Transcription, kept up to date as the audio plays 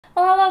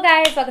Well, hello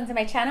guys, welcome to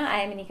my channel.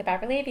 I am Manika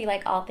Beverly. If you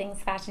like all things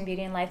fashion,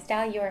 beauty, and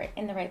lifestyle, you are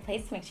in the right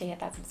place. Make sure you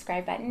hit that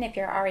subscribe button. If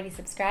you're already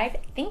subscribed,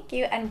 thank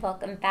you and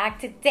welcome back.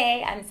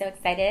 Today, I'm so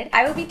excited.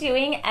 I will be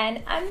doing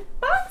an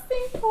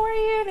unboxing for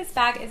you. This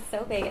bag is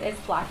so big, it is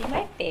blocking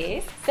my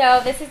face.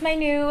 So this is my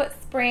new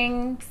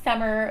spring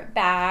summer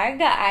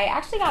bag. I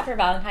actually got for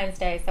Valentine's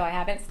Day, so I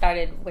haven't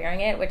started wearing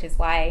it, which is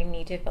why I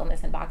need to film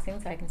this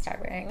unboxing so I can start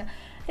wearing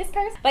this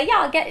purse. But yeah,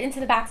 I'll get into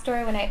the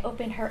backstory when I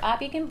open her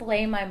up. You can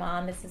blame my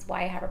mom. This is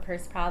why I have a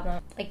purse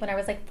problem. Like when I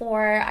was like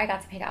 4, I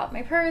got to pick out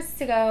my purse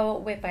to go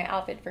with my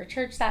outfit for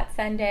church that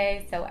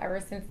Sunday. So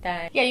ever since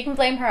then, yeah, you can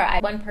blame her.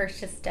 One purse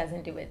just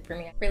doesn't do it for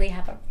me. I really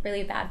have a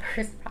really bad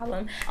purse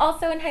problem.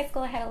 Also in high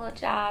school, I had a little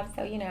job.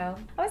 So, you know,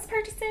 I was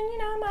purchasing,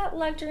 my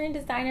luxury and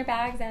designer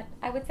bags at,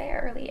 I would say, an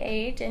early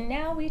age. And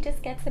now we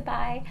just get to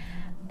buy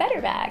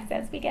better bags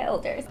as we get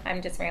older.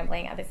 I'm just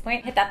rambling at this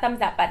point. Hit that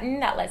thumbs up button.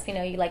 That lets me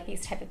know you like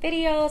these type of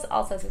videos.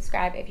 Also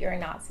subscribe if you're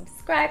not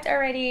subscribed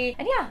already.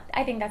 And yeah,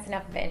 I think that's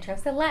enough of an intro.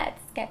 So let's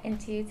get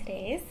into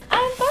today's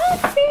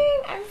unboxing.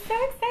 I'm so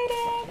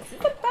excited. This is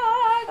the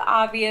bag.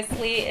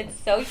 Obviously, it's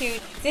so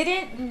huge.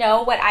 Didn't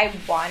know what I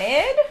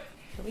wanted.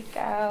 Here we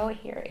go.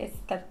 Here is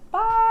the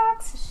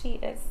box. She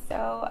is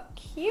so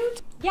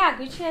cute. Yeah,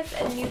 Gucci has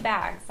a new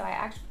bag, so I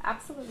actually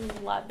absolutely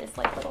love this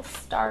like little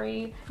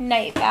starry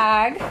night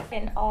bag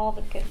and all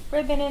the good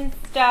ribbon and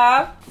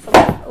stuff.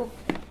 So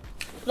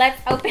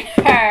let's open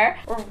her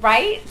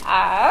right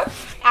up.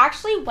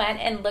 Actually went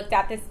and looked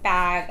at this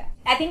bag.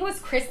 I think it was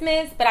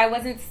Christmas, but I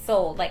wasn't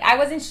sold. Like, I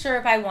wasn't sure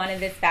if I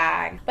wanted this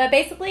bag. But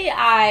basically,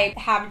 I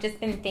have just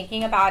been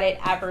thinking about it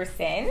ever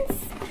since.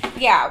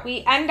 Yeah,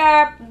 we end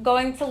up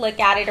going to look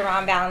at it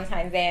around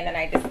Valentine's Day, and then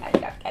I just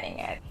ended up getting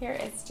it. Here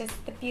is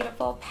just the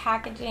beautiful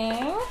packaging.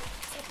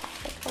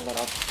 Like a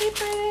little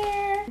paper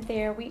there.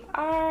 There we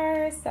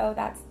are. So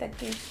that's the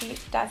Gucci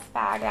dust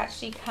bag that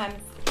she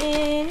comes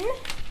in.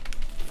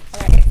 All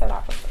right, so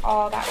that was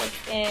all that was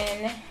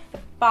in the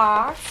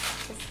box.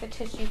 Just the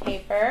tissue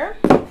paper.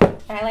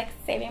 And I like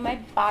saving my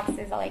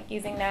boxes. I like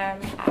using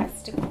them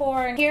as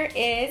decor. And here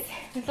is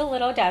the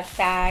little dust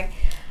bag.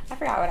 I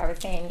forgot what I was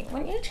saying.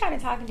 When you're trying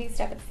to talk and do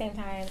stuff at the same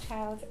time,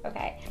 child.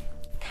 Okay.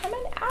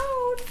 Coming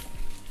out.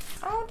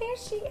 Oh, there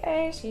she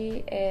is.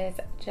 She is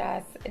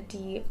just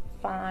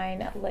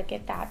divine. Look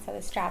at that. So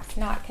the strap's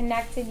not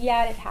connected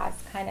yet. It has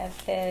kind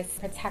of this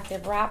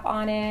protective wrap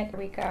on it. Here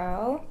we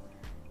go.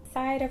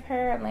 Side of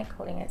her. I'm like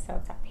holding it so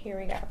it's up. Here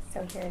we go.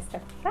 So here's the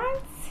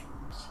front.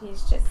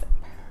 She's just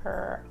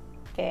perfect.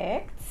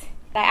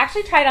 I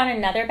actually tried on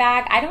another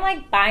bag. I don't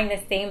like buying the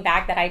same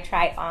bag that I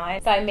tried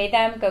on, so I made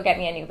them go get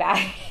me a new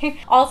bag.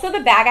 Also, the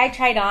bag I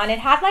tried on, it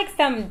had like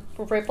some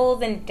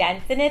ripples and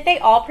dents in it. They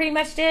all pretty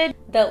much did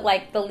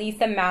the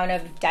least amount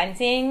of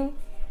denting.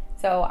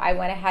 So I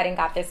went ahead and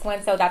got this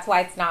one. So that's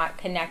why it's not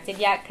connected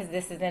yet, because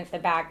this isn't the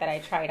bag that I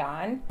tried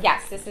on.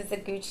 Yes, this is a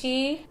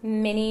Gucci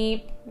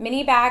mini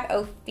bag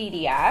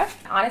Ophidia.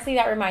 Honestly,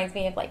 that reminds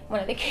me of like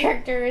one of the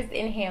characters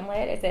in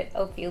Hamlet. Is it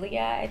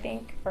Ophelia, I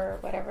think, or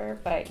whatever?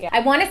 But yeah,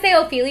 I want to say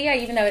Ophelia,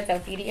 even though it's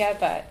Ophidia,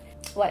 but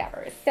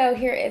whatever. So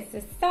here is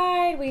the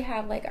side. We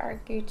have like our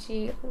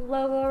Gucci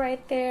logo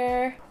right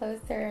there.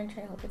 Closer and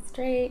try to hold it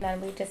straight. And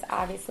then we just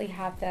obviously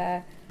have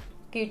the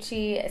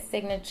Gucci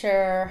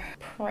signature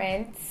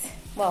print,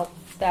 well,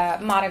 the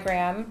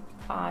monogram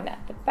on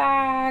the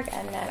bag,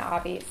 and then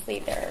obviously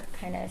their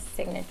kind of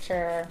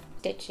signature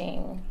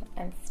stitching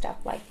and stuff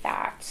like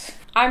that.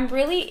 I'm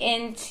really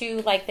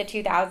into like the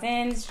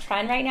 2000s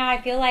trend right now. I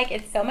feel like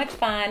it's so much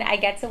fun. I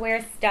get to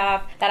wear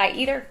stuff that I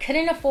either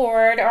couldn't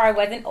afford or I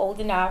wasn't old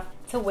enough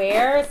to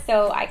wear,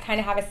 so I kind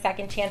of have a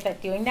second chance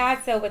at doing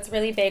that. So what's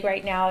really big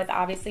right now is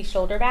obviously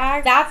shoulder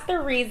bags. That's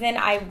the reason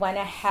I went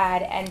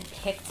ahead and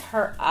picked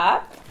her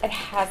up. It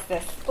has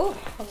this, a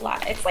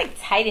lot. It's like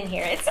tight in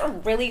here. It's a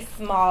really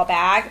small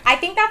bag. I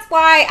think that's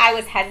why I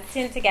was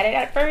hesitant to get it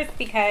at first,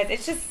 because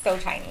it's just so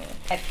tiny.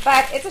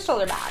 But it's a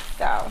shoulder bag,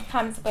 so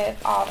comes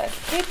with all this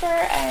paper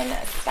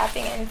and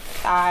stuffing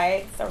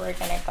inside. So we're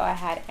gonna go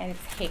ahead and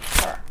take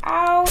her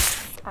out.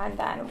 And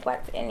then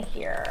what's in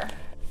here?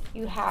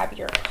 You have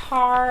your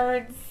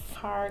cards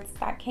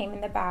that came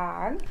in the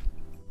bag.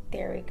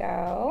 There we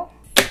go.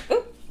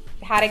 Ooh,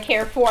 how to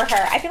care for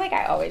her. I feel like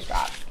I always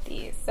drop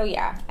these. So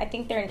yeah, I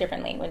think they're in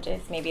different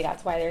languages. Maybe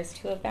that's why there's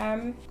 2 of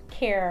them.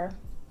 Care.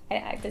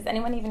 Does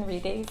anyone even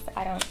read these?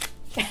 I don't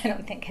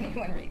think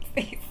anyone reads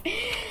these.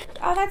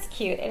 Oh, that's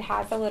cute. It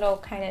has a little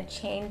kind of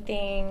chain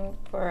thing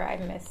for,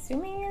 I'm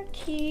assuming, your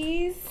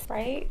keys,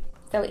 right?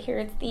 So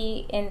here's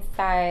the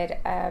inside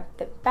of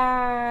the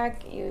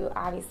bag. You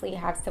obviously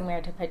have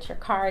somewhere to put your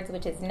cards,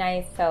 which is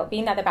nice. So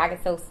being that the bag is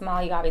so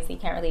small, you obviously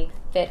can't really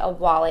fit a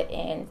wallet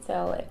in.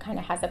 So it kind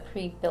of has a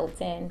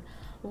pre-built-in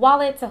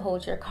wallet to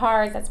hold your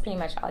cards. That's pretty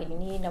much all you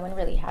need. No one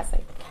really has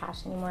like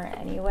cash anymore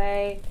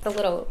anyway. The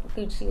little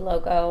Gucci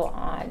logo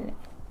on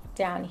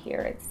down here,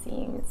 it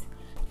seems.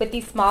 With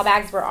these small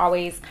bags, we're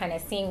always kind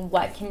of seeing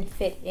what can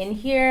fit in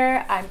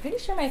here. I'm pretty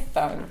sure my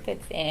phone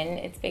fits in.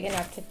 It's big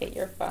enough to fit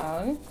your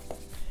phone.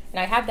 And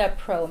I have the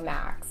Pro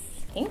Max.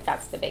 I think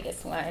that's the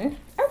biggest one.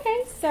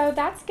 Okay, So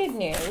that's good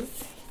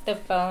news. The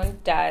phone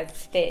does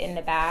fit in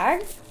the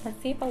bag.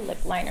 Let's see if a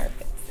lip liner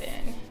fits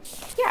in.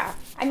 Yeah,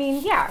 I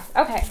mean, yeah,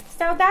 okay.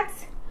 So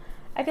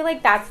I feel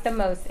like that's the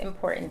most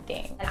important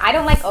thing. And I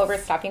don't like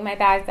overstuffing my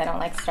bags. I don't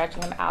like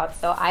stretching them out.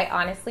 So I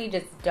honestly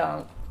just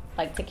don't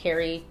like to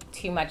carry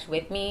too much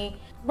with me.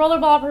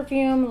 Rollerball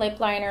perfume, lip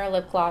liner,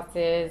 lip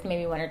glosses,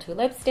 maybe 1 or 2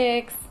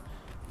 lipsticks,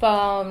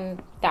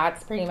 phone.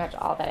 That's pretty much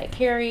all that I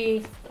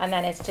carry. And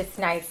then it's just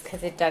nice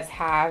because it does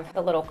have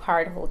the little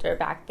card holder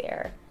back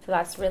there. So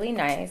that's really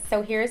nice.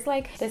 So here's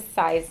like the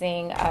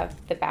sizing of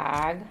the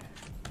bag.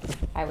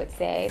 I would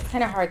say it's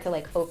kind of hard to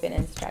like open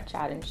and stretch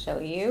out and show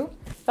you.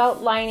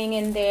 Felt lining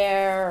in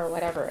there or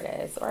whatever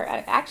it is. Or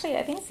actually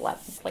I think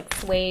it's like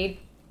suede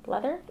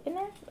leather in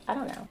there. I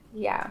don't know.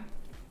 Yeah,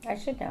 I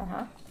should know,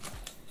 huh?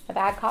 The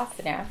bag costs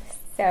enough.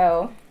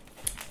 So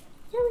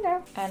here we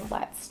go. And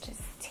let's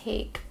just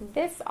take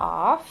this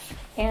off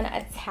and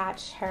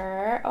attach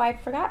her. Oh, I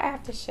forgot I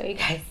have to show you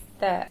guys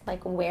the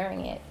like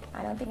wearing it.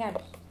 I don't think I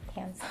have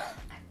pants on.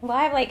 Well,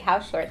 I have like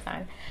house shorts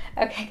on.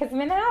 Okay, because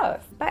I'm in the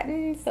house.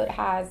 Buttons, so it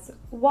has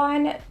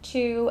 1,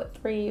 2,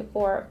 3,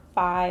 4,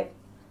 5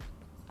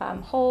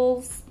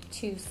 holes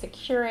to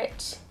secure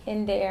it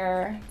in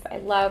there. I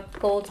love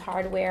gold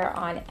hardware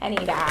on any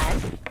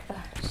bag. Ugh,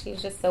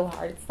 she's just so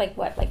hard. It's like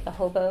what, like the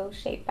hobo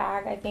shaped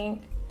bag, I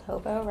think.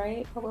 Hobo,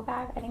 right? Hobo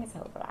bag? I think it's a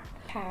hobo bag.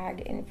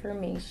 Tag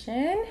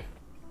information.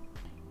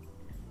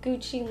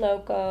 Gucci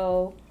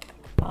logo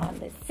on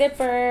the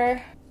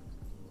zipper.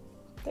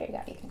 There you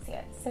go, you can see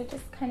it. So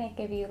just kind of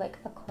give you like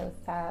a close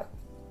up.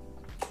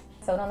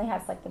 So it only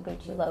has like the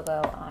Gucci logo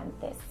on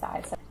this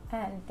side. So,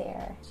 and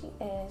there she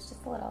is,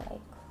 just a little like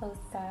close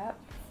up.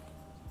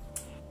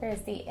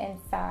 Here's the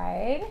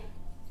inside,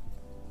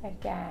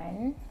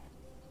 again,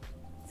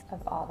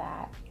 of all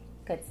that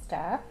good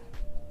stuff.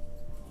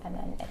 And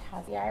then it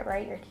has,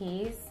 right, your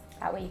keys.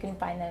 That way you can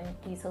find them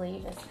easily. You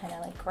just kind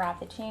of like grab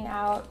the chain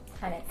out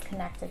and it's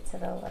connected to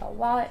the little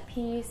wallet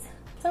piece.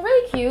 So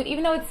really cute,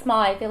 even though it's small,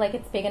 I feel like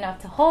it's big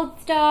enough to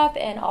hold stuff,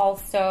 and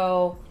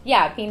also,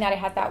 yeah, being that it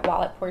has that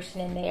wallet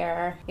portion in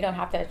there, you don't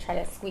have to try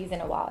to squeeze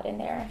in a wallet in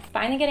there. It's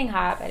finally getting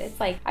hot, but it's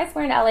like, I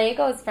swear in LA, it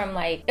goes from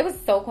like, it was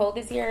so cold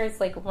this year, it's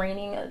like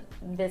raining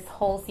this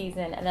whole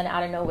season, and then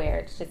out of nowhere,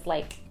 it's just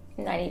like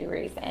 90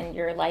 degrees and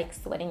you're like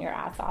sweating your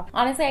ass off.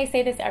 Honestly, I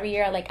say this every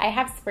year, like I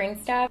have spring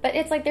stuff, but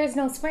it's like there's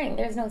no spring,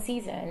 there's no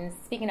season.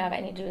 Speaking of,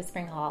 I need to do a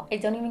spring haul. I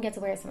don't even get to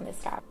wear some of this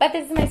stuff, but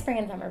this is my spring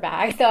and summer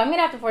bag, so I'm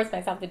gonna have to force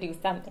myself to do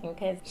something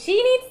because she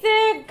needs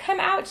to come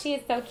out. She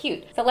is so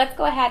cute. So let's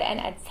go ahead and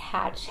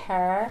attach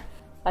her.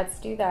 Let's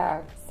do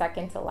the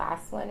second to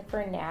last one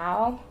for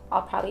now.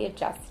 I'll probably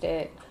adjust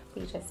it.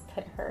 We just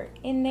put her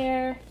in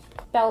there.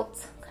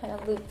 Belt kind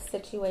of loop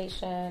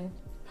situation.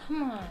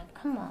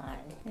 Come on,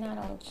 not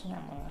on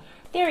camera.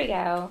 There we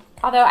go.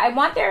 Although I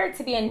want there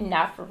to be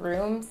enough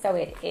room so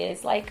it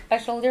is like a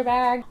shoulder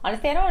bag.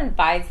 Honestly, I don't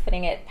advise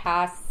putting it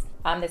past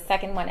the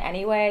second one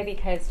anyway,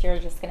 because you're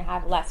just gonna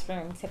have less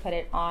room to put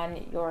it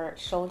on your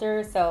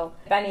shoulder. So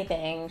if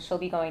anything, she'll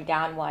be going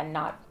down one,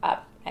 not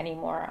up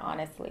anymore,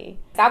 honestly.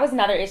 That was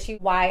another issue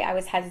why I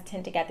was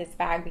hesitant to get this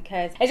bag,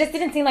 because it just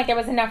didn't seem like there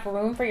was enough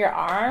room for your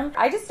arm.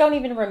 I just don't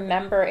even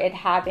remember it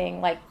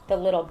having like the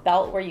little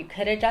belt where you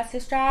could adjust the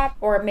strap,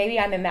 or maybe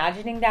I'm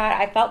imagining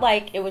that. I felt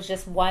like it was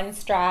just one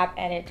strap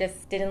and it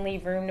just didn't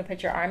leave room to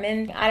put your arm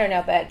in. I don't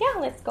know, but yeah,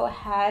 let's go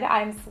ahead.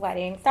 I'm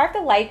sweating. Sorry if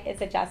the light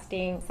is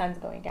adjusting. Sun's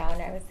going down.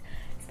 I was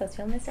supposed to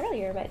film this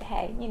earlier, but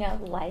hey, you know,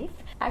 life.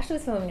 I actually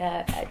was filming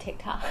a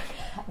TikTok.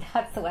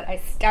 That's what I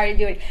started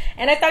doing.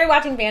 And I started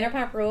watching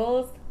Vanderpump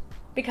Rules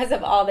because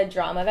of all the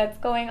drama that's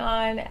going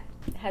on.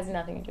 It has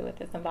nothing to do with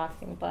this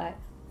unboxing, but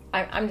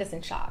I'm just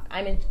in shock.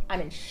 I'm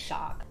in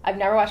shock. I've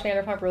never watched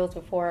Vanderpump Rules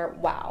before.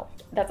 Wow.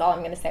 That's all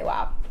I'm gonna say.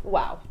 Wow.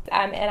 Wow.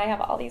 And I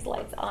have all these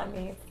lights on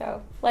me.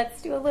 So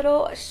let's do a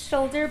little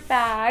shoulder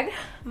bag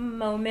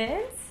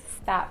moment.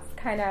 That's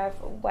kind of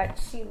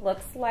what she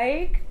looks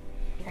like.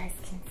 You guys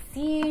can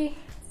see.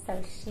 So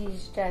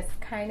she's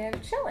just kind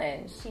of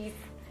chilling. She's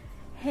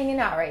hanging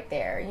out right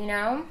there, you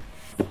know?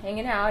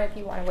 Hanging out if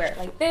you want to wear it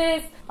like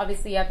this.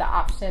 Obviously, you have the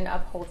option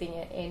of holding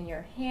it in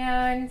your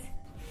hand.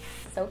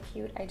 So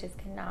cute. I just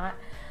cannot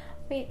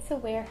wait to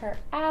wear her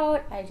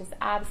out. I just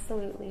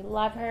absolutely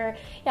love her.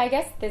 Yeah, I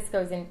guess this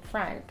goes in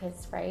front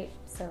because, right?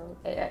 So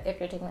if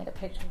you're taking like a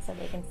picture so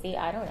they can see,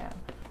 I don't know.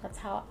 That's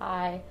how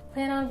I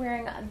plan on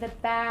wearing the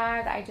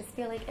bag. I just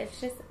feel like it's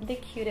just the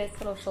cutest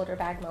little shoulder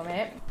bag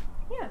moment.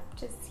 Yeah,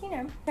 just, you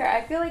know.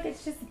 I feel like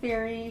it's just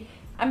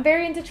I'm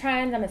very into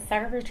trends. I'm a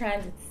sucker for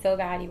trends. It's so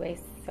bad. You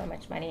waste so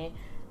much money.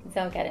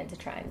 Don't get into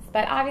trends.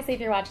 But obviously, if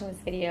you're watching this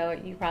video,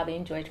 you probably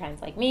enjoy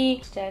trends like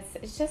me.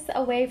 It's just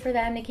a way for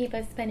them to keep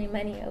us spending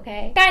money,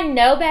 okay? I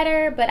know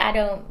better, but I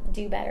don't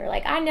do better.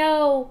 Like, I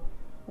know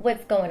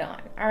what's going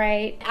on, all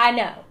right? I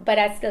know, but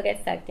I still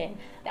get sucked in.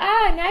 Now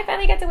I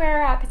finally get to wear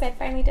her out because I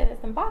finally did this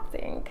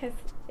unboxing because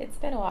it's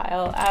been a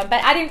while.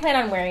 But I didn't plan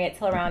on wearing it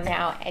till around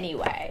now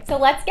anyway. So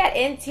let's get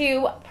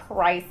into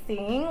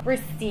pricing.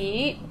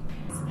 Receipt.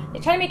 They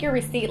try to make your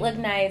receipt look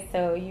nice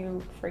so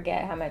you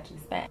forget how much you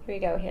spent. Here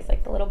you go. Here's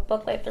like the little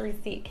booklet the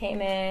receipt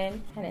came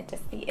in, and it's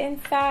just the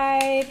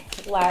inside.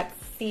 Let's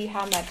see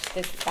how much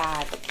this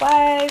bag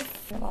was.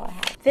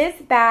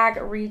 This bag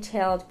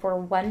retailed for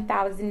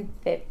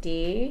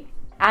 $1,050.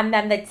 And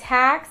then the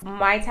tax,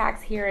 my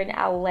tax here in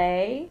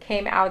LA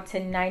came out to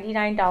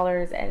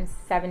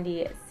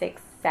 $99.76.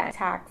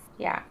 Tax,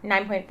 yeah,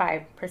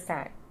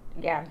 9.5%.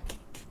 Yeah,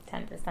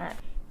 10%.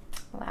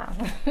 Wow.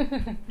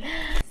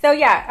 So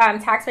yeah,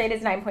 tax rate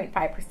is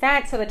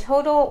 9.5%. So the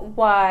total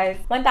was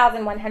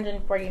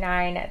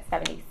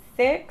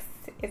 $1,149.76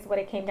 is what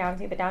it came down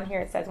to. But down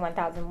here it says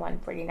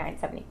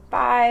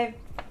 $1,149.75.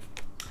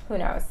 Who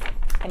knows?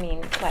 I mean,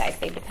 what, I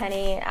saved a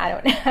penny? I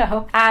don't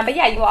know. But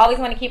yeah, you always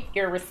want to keep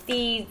your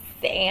receipts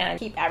and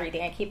keep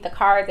everything. I keep the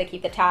cards, I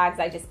keep the tags.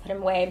 I just put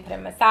them away and put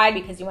them aside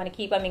because you want to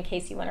keep them in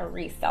case you want to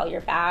resell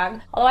your bag.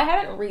 Although I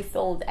haven't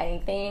resold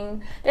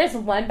anything. There's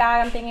one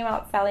bag I'm thinking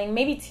about selling,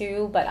 maybe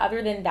two, but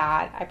other than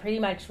that, I pretty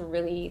much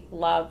really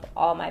love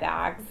all my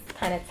bags.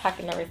 Kind of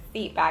tucking the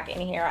receipt back in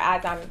here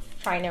as I'm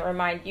trying to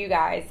remind you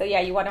guys. So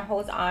yeah, you want to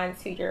hold on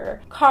to your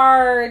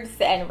cards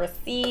and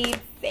receipts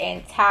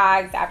and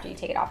tags after you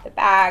take it off the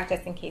bag,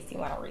 just in case you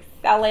want to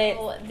resell it.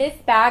 So this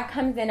bag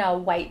comes in a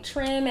white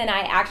trim, and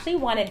I actually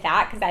wanted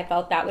that because I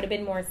felt that would have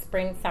been more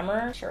spring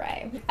summer.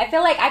 I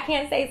feel like I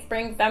can't say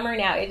spring summer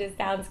now, it just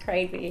sounds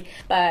crazy.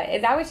 But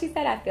is that what she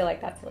said? I feel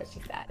like that's what she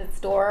said. The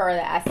store or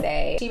the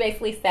essay, she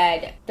basically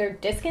said they're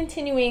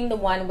discontinuing the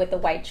one with the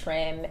white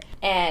trim,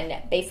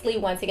 and basically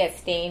once it gets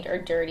stained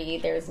or dirty,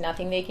 there's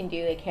nothing they can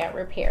do. They can't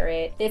repair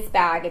it. This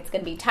bag, it's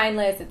gonna be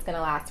timeless, it's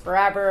gonna last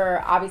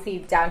forever. Obviously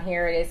down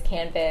here it is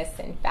canvas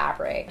and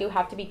fabric. You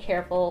have to be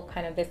careful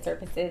kind of the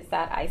surfaces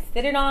that I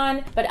sit it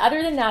on, but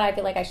other than that I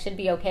feel like I should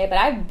be okay. But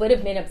I would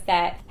have been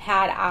upset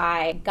had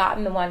I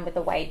gotten the one with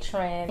the white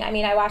trim. I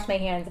mean, I wash my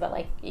hands, but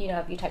like, you know,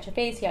 if you touch your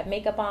face, you have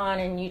makeup on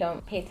and you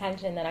don't pay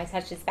attention, then I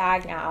touch this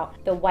bag now.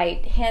 The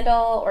white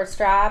handle or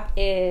strap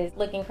is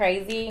looking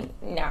crazy.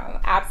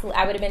 No,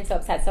 absolutely, I would have been so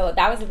upset. So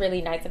that was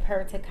really nice of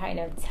her to kind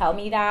of tell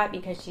me that,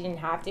 because she didn't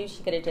have to.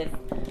 She could have just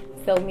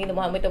sold me the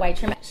one with the white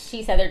trim.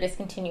 She said they're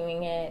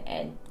discontinuing it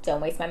and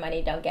don't waste my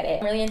money, don't get it.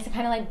 I'm really into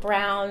kind of like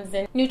browns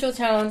and neutral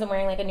tones. I'm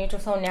wearing like a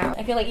neutral tone now.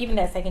 I feel like even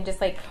this, I can just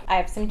like, I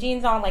have some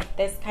jeans on, like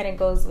this kind of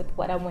goes with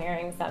what I'm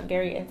wearing. So I'm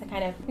very into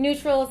kind of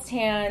neutrals,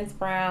 tans,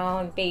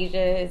 brown,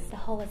 beiges, the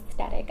whole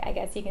aesthetic, I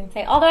guess you can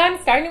say. Although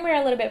I'm starting to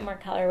wear a little bit more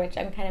color, which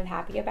I'm kind of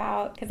happy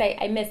about because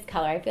I miss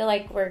color. I feel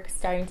like we're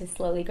starting to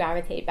slowly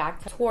gravitate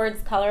back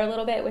towards color a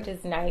little bit, which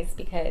is nice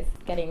because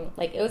getting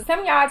like, it was some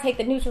of y'all take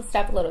the neutral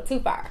stuff a little too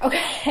far,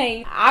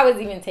 okay? I was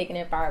even taking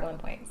it far at one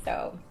point.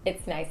 So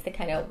it's nice to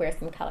kind of wear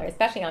some color,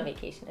 especially on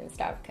vacation and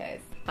stuff,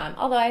 because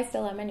although I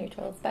still love my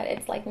neutrals, but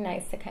it's like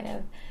nice to kind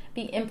of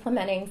be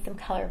implementing some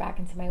color back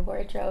into my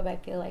wardrobe. I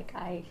feel like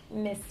I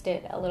missed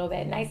it a little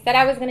bit, and I said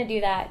I was going to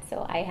do that,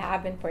 so I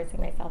have been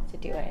forcing myself to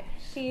do it.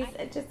 She's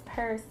just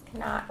purse.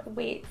 Cannot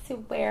wait to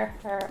wear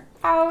her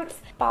out.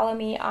 Follow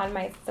me on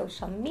my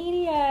social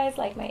medias,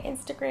 like my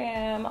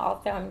Instagram.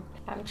 Also,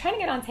 I'm trying to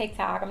get on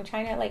TikTok. I'm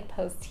trying to like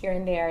post here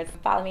and there.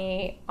 Follow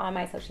me on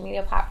my social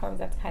media platforms.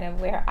 That's kind of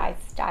where I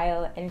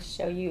style and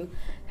show you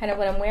kind of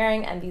what I'm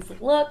wearing and these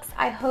looks.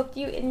 I hope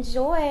you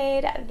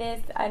enjoyed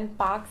this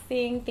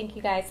unboxing. Thank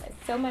you guys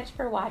so much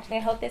for watching.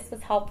 I hope this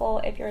was helpful.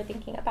 If you're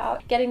thinking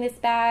about getting this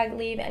bag,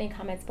 leave any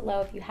comments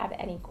below if you have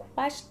any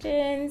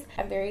questions.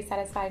 I'm very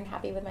satisfied and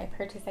happy with my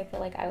purchase. I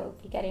feel like I will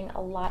be getting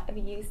a lot of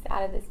use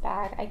out of this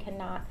bag. I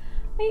cannot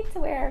wait to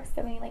wear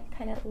so many like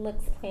kind of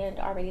looks planned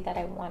already that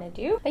I want to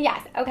do. But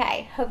yes,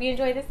 okay, hope you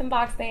enjoyed this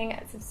unboxing.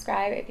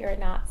 Subscribe if you're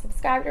not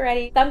subscribed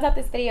already. Thumbs up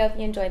this video if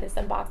you enjoyed this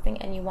unboxing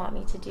and you want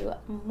me to do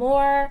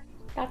more.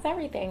 That's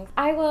everything.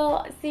 I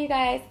will see you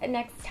guys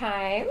next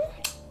time.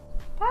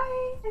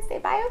 Bye. I say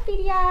bye,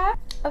 Ophidia.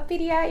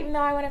 Ophidia, even though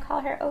I want to call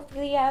her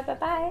Ophelia, but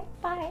bye.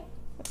 Bye.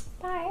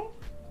 Bye.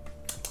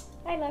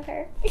 I love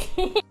her.